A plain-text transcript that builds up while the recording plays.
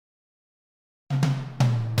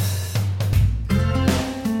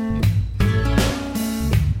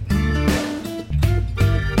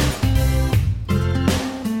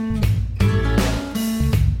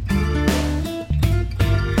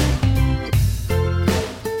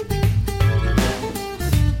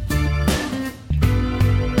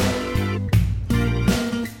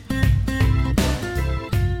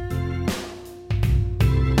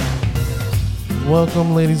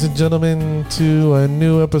Welcome, ladies and gentlemen, to a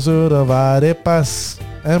new episode of Arepas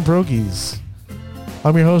and Brogies.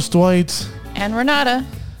 I'm your host, Dwight. And Renata.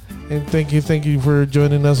 And thank you for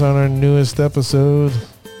joining us on our newest episode.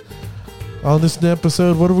 On this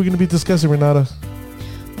episode, what are we going to be discussing, Renata?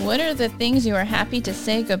 What are the things you are happy to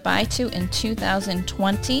say goodbye to in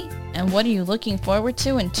 2020? And what are you looking forward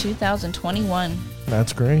to in 2021?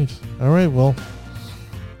 That's great. All right, well,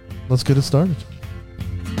 let's get it started.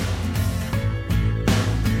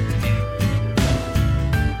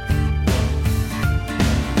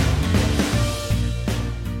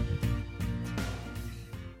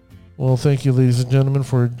 Well, thank you, ladies and gentlemen,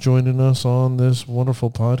 for joining us on this wonderful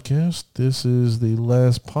podcast. This is the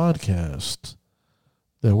last podcast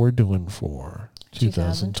that we're doing for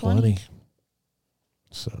 2020.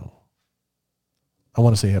 So, I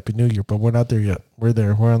want to say Happy New Year, but we're not there yet. We're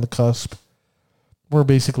there. We're on the cusp. We're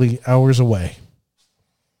basically hours away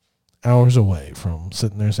from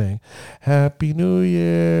sitting there saying, Happy New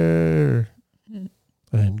Year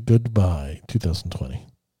and goodbye, 2020.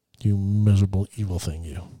 You miserable, evil thing,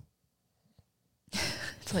 you.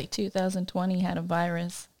 It's like 2020 had a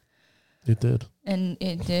virus. It did. And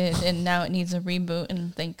it did. And now it needs a reboot.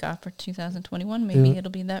 And thank God for 2021. Maybe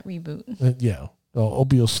it'll be that reboot. Yeah. It'll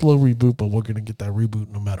be a slow reboot, but we're going to get that reboot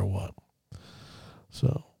no matter what.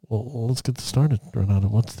 So, well, let's get this started. Renata,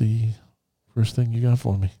 what's the first thing you got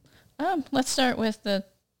for me? Let's start with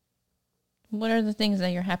what are the things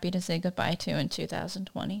that you're happy to say goodbye to in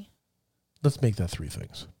 2020? Let's make that three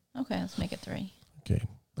things. Okay, let's make it three. Okay.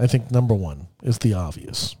 I think number one is the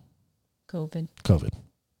obvious. COVID.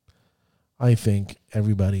 I think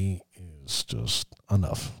everybody is just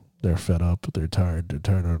enough. They're fed up. They're tired. They're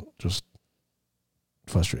tired of just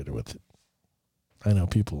frustrated with it. I know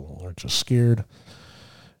people are just scared.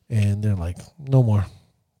 And they're like, no more.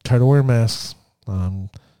 Tired of wearing masks. I'm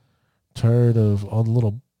tired of all the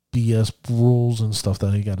little BS rules and stuff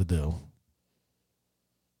that I got to do.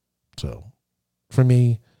 So, for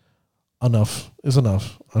me, enough is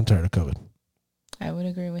enough. I'm tired of COVID. I would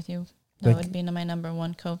agree with you. That would be my number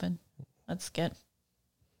one, COVID. Let's get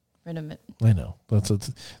rid of it. I know.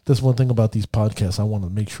 That's one thing about these podcasts. I want to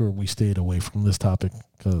make sure we stayed away from this topic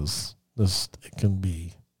because it can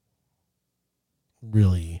be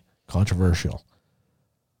really controversial.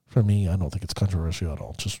 For me, I don't think it's controversial at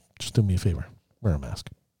all. Just do me a favor. Wear a mask.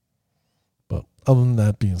 But other than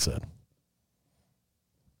that being said,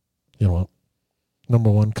 you know what?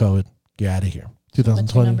 Number one, COVID. Get out of here.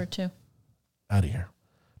 2020. Number two. Out of here.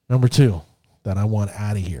 Number two, that I want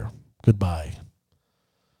out of here. Goodbye.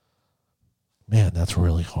 Man, that's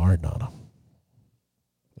really hard, Nana.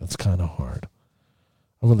 That's kind of hard.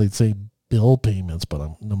 I would like to say bill payments,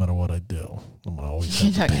 but no matter what I do, I'm always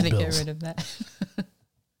You're not going to get rid of that.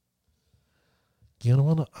 You know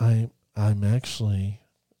what? I'm actually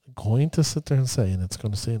going to sit there and say, and it's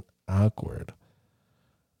going to sound awkward,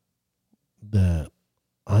 that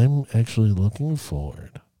I'm actually looking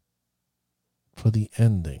forward for the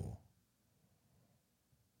ending.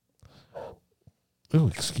 Oh,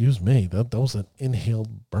 excuse me. That was an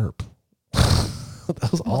inhaled burp.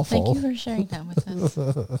 That was awful. Thank you for sharing that with us.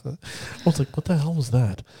 I was like, what the hell was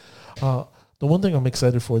that? The one thing I'm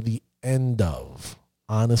excited for the end of,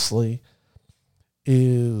 honestly,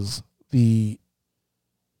 is the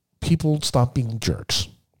people stop being jerks,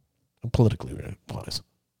 politically wise.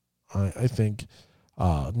 I think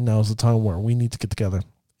now's the time where we need to get together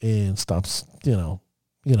and stop, you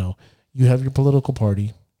have your political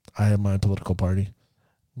party. I have my political party.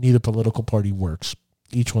 Neither political party works.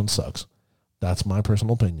 Each one sucks. That's my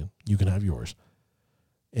personal opinion. You can have yours.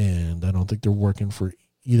 And I don't think they're working for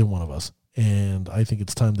either one of us. And I think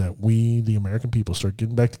it's time that we, the American people, start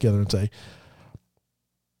getting back together and say,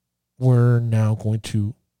 we're now going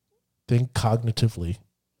to think cognitively.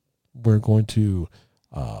 We're going to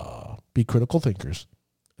be critical thinkers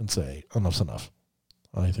and say, enough's enough.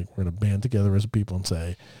 I think we're going to band together as a people and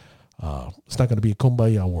say, it's not going to be a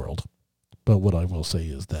kumbaya world. But what I will say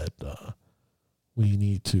is that we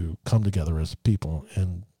need to come together as people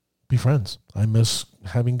and be friends. I miss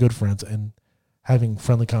having good friends and having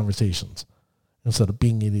friendly conversations instead of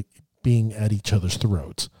being at each other's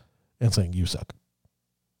throats and saying, you suck.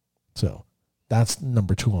 So that's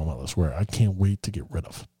number two on my list where I can't wait to get rid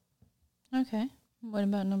of. Okay. What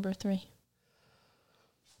about number three?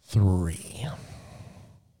 Three.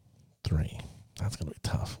 That's going to be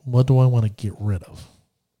tough. What do I want to get rid of?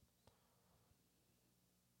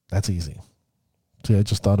 That's easy. See, I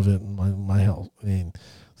just thought of it in my health. And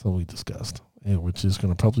so we discussed, which is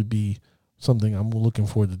going to probably be something I'm looking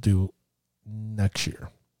forward to do next year.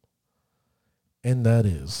 And that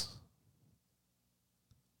is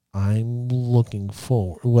I'm looking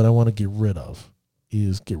forward. What I want to get rid of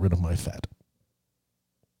is get rid of my fat.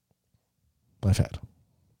 My fat.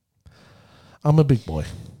 I'm a big boy.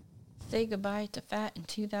 Say goodbye to fat in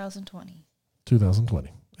 2020.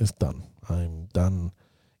 2020. It's done. I'm done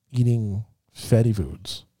eating fatty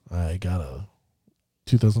foods.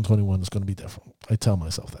 2021 is going to be different. I tell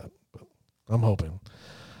myself that, but I'm hoping.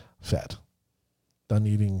 Fat. Done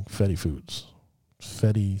eating fatty foods.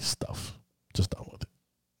 Fatty stuff. Just done with it.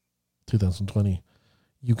 2020,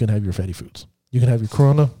 you can have your fatty foods. You can have your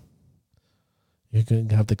Corona. You can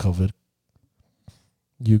have the COVID.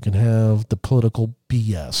 You can have the political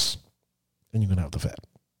BS. And you can have the fat.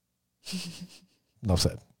 Enough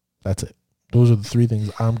said. That's it. Those are the three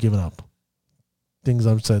things I'm giving up. Things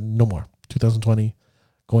I've said no more. 2020,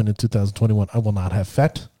 going into 2021, I will not have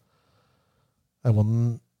fat. I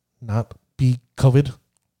will not be COVID.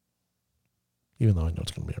 Even though I know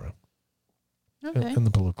it's going to be around. Okay. And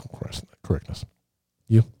the political correctness.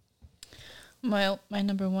 You? Well, my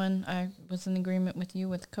number one, I was in agreement with you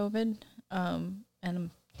with COVID. And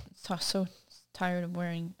I'm so tired of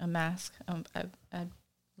wearing a mask. I'd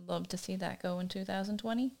love to see that go in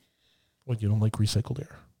 2020. What, you don't like recycled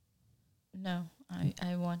air? No,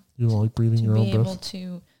 I want You don't like breathing to your own be breath? able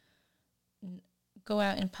to go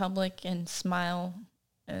out in public and smile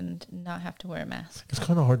and not have to wear a mask. It's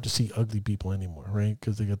kind of hard to see ugly people anymore, right?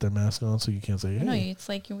 Because they got their mask on, so you can't say, hey. No, it's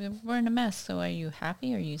like you're wearing a mask. So are you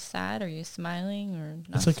happy? Are you sad? Are you smiling or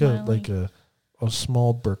not It's like smiling? a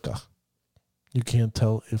small burqa. You can't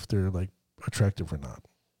tell if they're like attractive or not.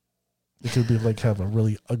 It could be like have a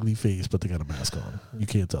really ugly face, but they got a mask on. You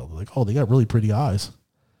can't tell. They're like, oh, they got really pretty eyes,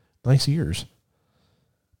 nice ears.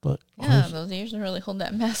 But Yeah, those ears don't really hold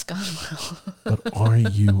that mask on well. but are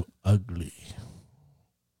you ugly?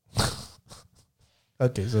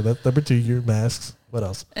 Okay, so that's number 2, your masks. What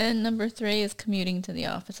else? And number 3 is commuting to the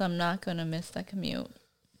office. I'm not going to miss that commute.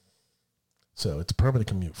 So it's a permanent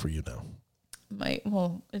commute for you now.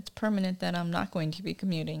 It's permanent that I'm not going to be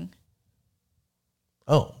commuting.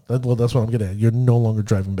 Oh, that's what I'm getting at. You're no longer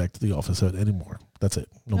driving back to the office anymore. That's it.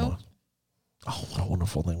 No Nope. more. Oh, what a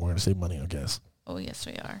wonderful thing. We're going to save money, I guess. Oh, yes,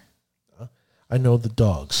 we are. I know the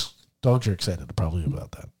dogs. Dogs are excited probably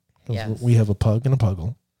about that. 'Cause Yes. we have a pug and a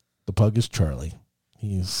puggle. The pug is Charlie.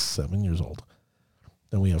 He's 7 years old.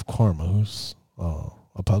 Then we have Karma, who's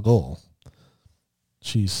a puggle.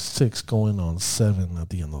 She's 6 going on 7 at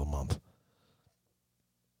the end of the month.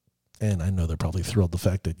 And I know they're probably thrilled the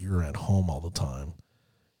fact that you're at home all the time.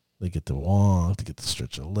 They get to walk, they get to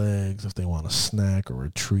stretch their legs if they want a snack or a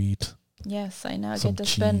treat. Yes, I now Some get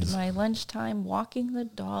to spend cheese. my lunchtime walking the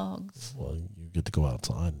dogs. Well, you get to go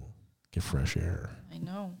outside and get fresh air. I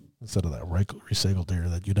know. Instead of that recycled air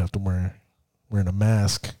that you'd have to wearing a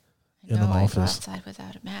mask I in know an I go office. outside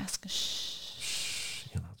without a mask. Shh. Shh,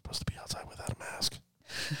 you're not supposed to be outside without a mask.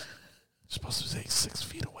 You're supposed to stay 6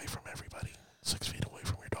 feet away from everybody. 6 feet away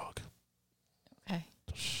from your dog. Okay.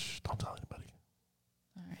 Shh, don't tell anybody.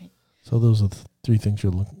 All right. So those are the 3 things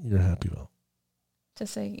you're happy about. To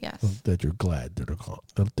say yes That you're glad that are gone.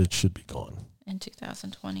 That should be gone. in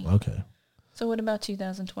 2020. Okay. So what about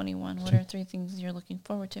 2021? What are 3 things you're looking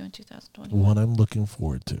forward to in 2021? What I'm looking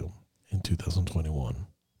forward to in 2021.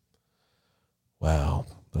 Wow,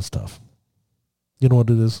 that's tough. You know what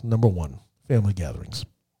it is? Number 1, family gatherings.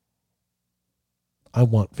 I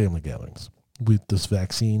want family gatherings. With this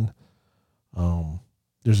vaccine,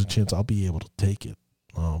 there's a chance I'll be able to take it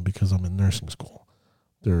because I'm in nursing school.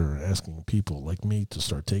 They're asking people like me to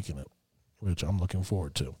start taking it, which I'm looking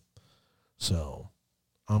forward to. So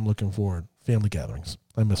I'm looking forward family gatherings.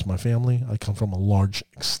 I miss my family. I come from a large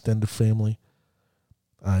extended family.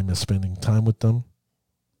 I miss spending time with them.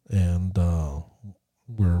 And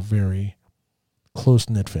we're a very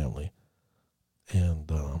close-knit family.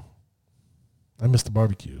 And I miss the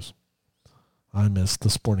barbecues. I miss the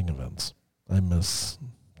sporting events. I miss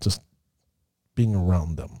just being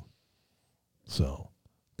around them. So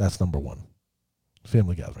that's number 1.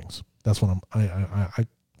 Family gatherings. That's what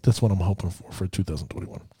that's what I'm hoping for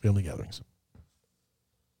 2021. Family gatherings.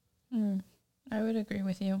 I would agree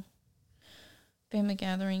with you. Family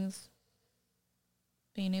gatherings,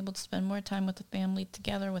 being able to spend more time with the family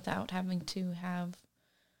together without having to have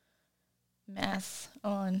masks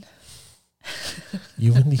on.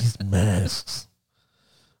 Even these masks.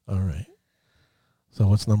 All right. So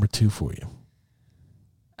what's number 2 for you?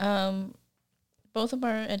 Both of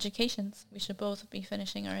our educations. We should both be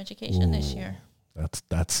finishing our education this year.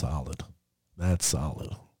 That's solid. That's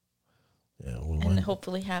solid. Yeah, And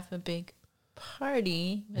hopefully have a big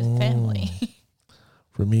party with family.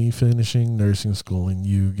 For me, finishing nursing school and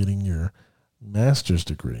you getting your master's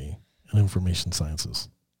degree in information sciences.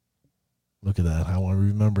 Look at that. How I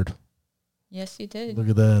remembered. Yes, you did. Look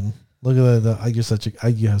at that. Look at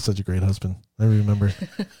that. You have such a great husband. I remember.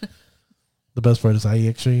 The best part is I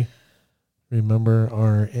actually remember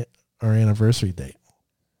our anniversary date.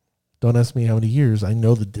 Don't ask me how many years. I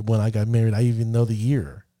know that when I got married, I even know the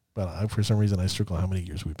year. But for some reason, I circle how many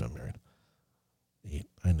years we've been married. 8.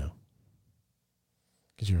 I know.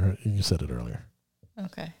 Because you said it earlier.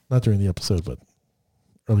 Okay. Not during the episode, but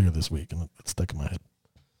earlier this week, and it stuck in my head.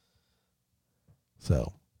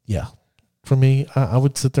 So, yeah. For me, I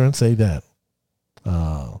would sit there and say that.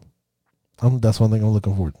 That's one thing I'm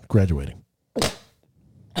looking forward to, graduating.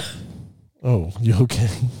 Oh, you okay?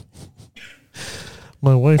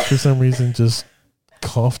 My wife, for some reason, just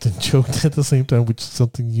coughed and choked at the same time, which is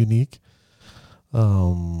something unique.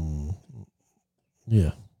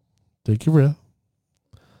 Yeah. Take your breath.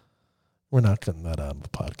 We're not cutting that out of the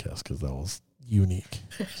podcast because that was unique.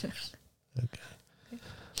 Okay.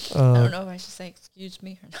 I don't know if I should say excuse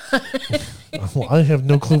me or not. Well, I have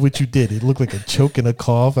no clue what you did. It looked like a choke and a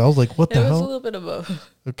cough. I was like, what the hell? It was a little bit of both.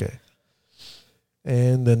 Okay.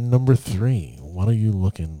 And then number 3, what are you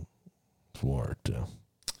looking forward to?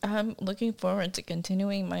 I'm looking forward to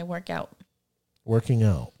continuing my workout. Working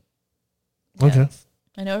out. Yes. Okay.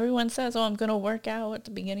 I know everyone says, "Oh, I'm going to work out at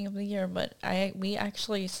the beginning of the year," but we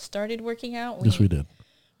actually started working out. Yes, we did.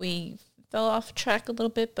 We fell off track a little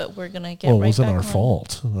bit, but we're going to get well, right back on. It wasn't our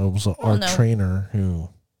fault. It was our trainer who...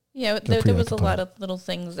 Yeah, there was a lot of little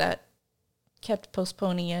things that kept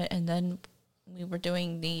postponing it, and then we were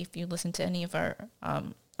doing if you listen to any of our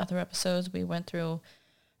other episodes, we went through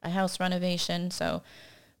a house renovation, so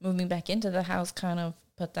moving back into the house kind of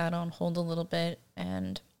put that on hold a little bit,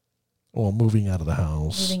 and... Well, moving out of the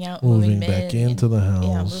house. Moving back into the house.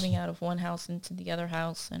 Yeah, moving out of one house into the other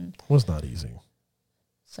house. And was not easy.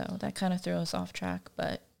 So that kind of threw us off track,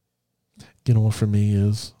 but... You know what for me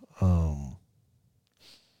is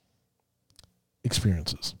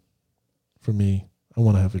experiences. For me, I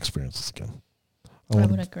want to have experiences again. I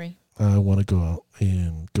would agree. I want to go out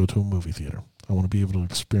and go to a movie theater. I want to be able to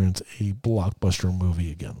experience a blockbuster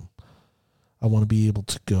movie again. I want to be able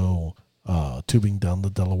to go... tubing down the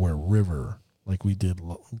Delaware River like we did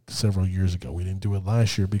several years ago. We didn't do it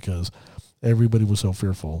last year because everybody was so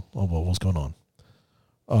fearful of what was going on.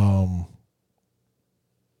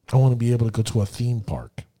 I want to be able to go to a theme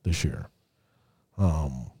park this year.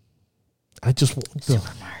 I just want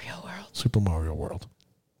Super Mario World. Super Mario World.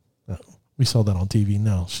 We saw that on TV.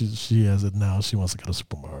 No, she has it now. She wants to go to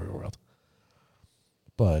Super Mario World.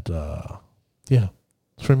 But yeah,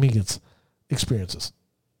 for me, it's experiences.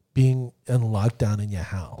 Being in lockdown in your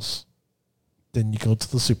house, then you go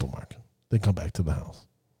to the supermarket, then come back to the house.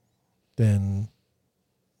 Then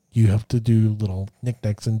you have to do little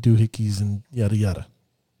knickknacks and doohickeys and yada yada.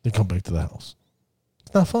 Then come back to the house.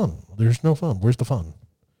 It's not fun. There's no fun. Where's the fun?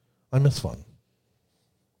 I miss fun.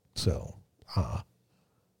 So,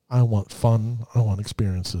 I want fun. I want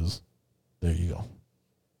experiences. There you go.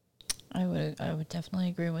 I would definitely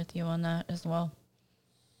agree with you on that as well.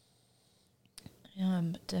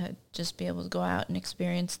 To just be able to go out and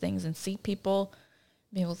experience things and see people,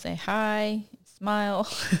 be able to say hi, smile.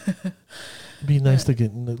 It'd be nice to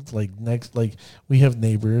get we have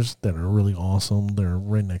neighbors that are really awesome. They're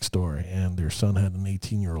right next door, and their son had an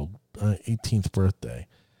 18th birthday,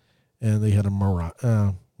 and they had a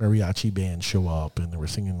mariachi band show up, and they were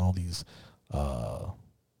singing all these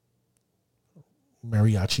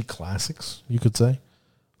mariachi classics, you could say,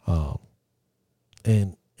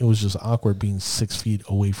 and it was just awkward being 6 feet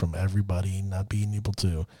away from everybody, not being able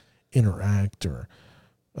to interact or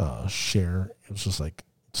share. It was just like,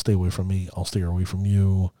 stay away from me. I'll stay away from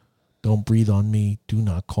you. Don't breathe on me. Do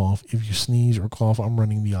not cough. If you sneeze or cough, I'm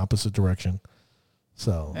running the opposite direction.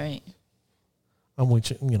 So, right. I'm with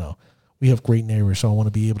you. We have great neighbors, so I want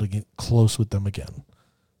to be able to get close with them again.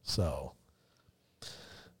 So,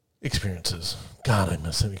 experiences. God, I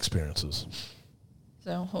miss experiences.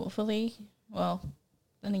 So hopefully,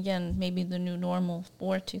 then again, maybe the new normal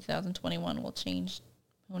for 2021 will change.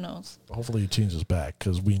 Who knows? Hopefully it changes back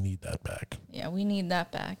because we need that back. Yeah, we need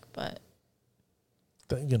that back. But,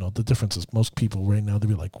 the difference is most people right now, they'll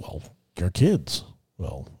be like, well, your kids.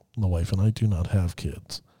 Well, my wife and I do not have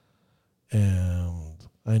kids. And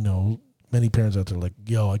I know many parents out there are like,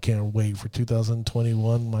 yo, I can't wait for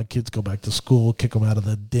 2021. My kids go back to school, kick them out of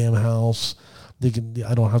the damn house. I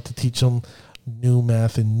don't have to teach them new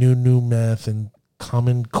math and new math and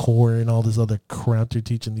Common Core and all this other crap they're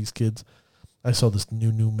teaching these kids. I saw this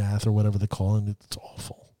new math or whatever they call it. It's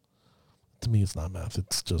awful. To me, it's not math.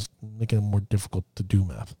 It's just making it more difficult to do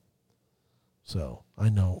math. So I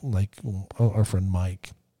know, like our friend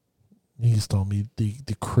Mike, He's told me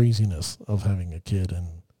the craziness of having a kid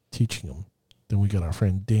and teaching him. Then we got our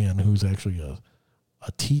friend Dan, who's actually a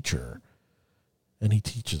teacher, and he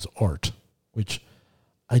teaches art, which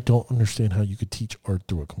I don't understand how you could teach art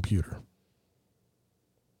through a computer.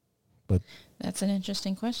 But that's an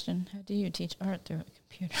interesting question. How do you teach art through a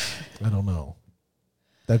computer? I don't know.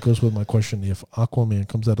 That goes with my question. If Aquaman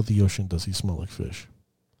comes out of the ocean, does he smell like fish?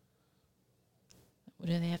 What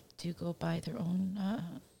do they have to do? Go buy their own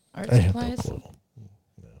art I supplies? have no clue.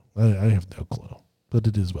 No, I have no clue. But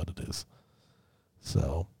it is what it is.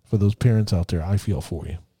 So, for those parents out there, I feel for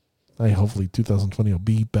you. Hopefully 2020 will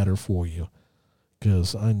be better for you.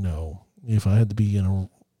 Because I know if I had to be in a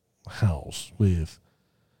house with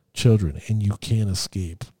children and you can't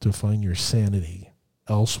escape to find your sanity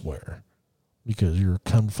elsewhere because you're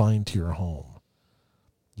confined to your home,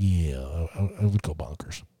 yeah, I would go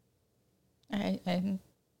bonkers. I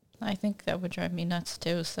think that would drive me nuts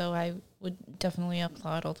too. So I would definitely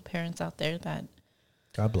applaud all the parents out there that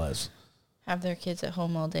God bless. Have their kids at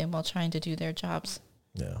home all day while trying to do their jobs.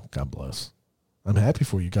 Yeah, God bless. I'm happy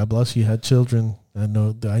for you. God bless you had children. I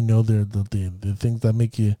know they're the things that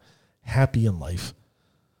make you happy in life.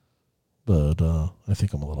 But I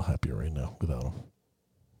think I'm a little happier right now without them.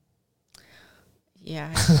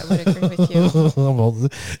 Yeah, I would agree with you.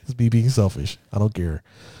 It's me being selfish. I don't care.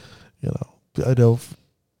 I know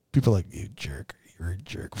people are like, you're a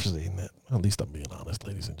jerk for saying that. At least I'm being honest,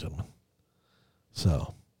 ladies and gentlemen.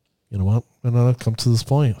 So, you know what? When I come to this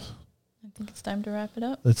point, I think it's time to wrap it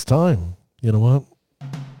up. It's time. You know what?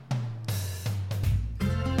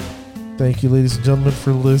 Thank you, ladies and gentlemen,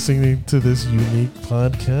 for listening to this unique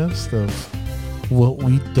podcast of what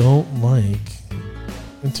we don't like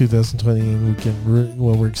in 2020, and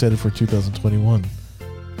we're excited for 2021.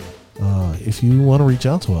 If you want to reach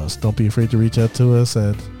out to us, don't be afraid to reach out to us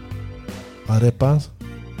at arepas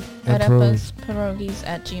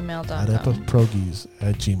pierogies@gmail.com.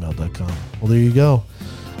 arepaspierogis@gmail.com. Well, there you go.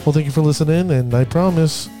 Well, thank you for listening, and I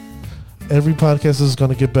promise every podcast is going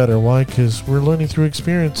to get better. Why? Because we're learning through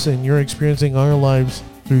experience, and you're experiencing our lives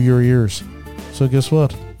through your ears. So guess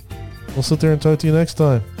what? We'll sit there and talk to you next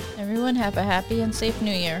time. Everyone have a happy and safe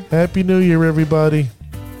New Year. Happy New Year, everybody.